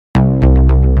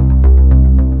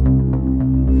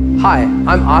Hi,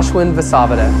 I'm Ashwin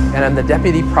Vasavada, and I'm the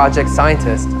Deputy Project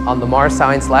Scientist on the Mars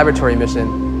Science Laboratory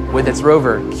mission with its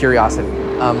rover, Curiosity.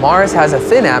 Mars has a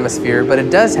thin atmosphere, but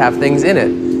it does have things in it.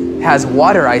 It has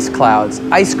water ice clouds,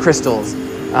 ice crystals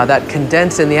that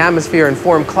condense in the atmosphere and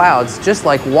form clouds, just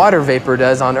like water vapor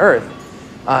does on Earth.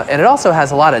 And it also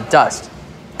has a lot of dust.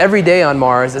 Every day on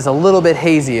Mars is a little bit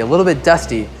hazy, a little bit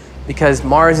dusty, because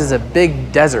Mars is a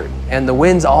big desert, and the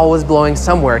wind's always blowing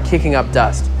somewhere, kicking up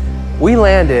dust. We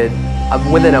landed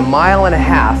within 1.5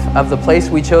 miles of the place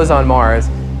we chose on Mars,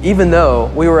 even though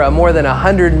we were more than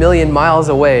 100 million miles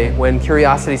away when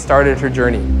Curiosity started her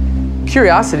journey.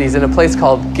 Curiosity is in a place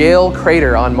called Gale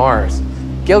Crater on Mars.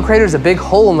 Gale Crater is a big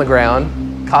hole in the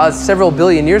ground caused several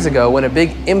billion years ago when a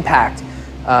big impact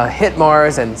hit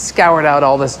Mars and scoured out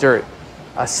all this dirt.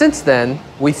 Since then,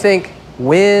 we think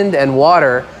wind and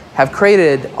water have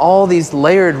created all these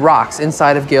layered rocks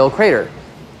inside of Gale Crater.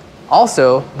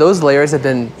 Also, those layers have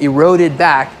been eroded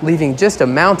back, leaving just a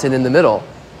mountain in the middle.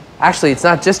 Actually, it's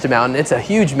not just a mountain, it's a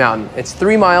huge mountain. It's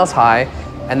 3 miles high,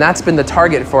 and that's been the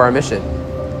target for our mission.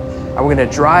 And we're going to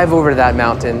drive over to that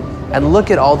mountain and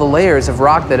look at all the layers of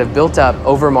rock that have built up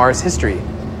over Mars history.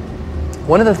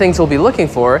 One of the things we'll be looking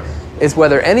for is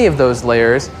whether any of those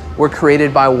layers were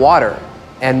created by water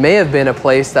and may have been a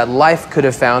place that life could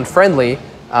have found friendly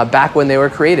back when they were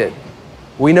created.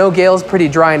 We know Gale's pretty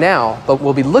dry now, but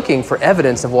we'll be looking for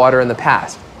evidence of water in the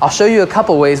past. I'll show you a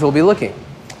couple ways we'll be looking.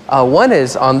 One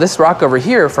is on this rock over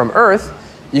here from Earth,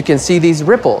 you can see these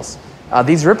ripples.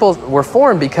 These ripples were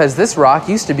formed because this rock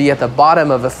used to be at the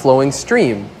bottom of a flowing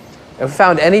stream. If we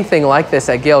found anything like this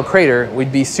at Gale Crater,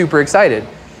 we'd be super excited.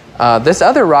 This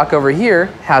other rock over here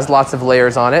has lots of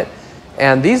layers on it,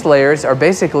 and these layers are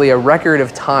basically a record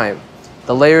of time.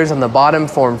 The layers on the bottom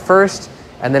form first,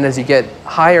 and then as you get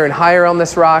higher and higher on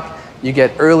this rock, you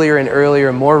get earlier and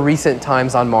earlier, more recent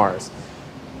times on Mars.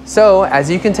 So, as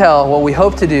you can tell, what we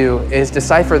hope to do is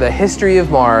decipher the history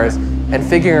of Mars and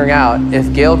figuring out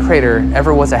if Gale Crater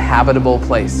ever was a habitable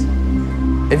place.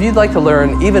 If you'd like to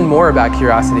learn even more about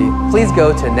Curiosity, please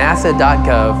go to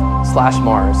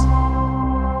nasa.gov/Mars.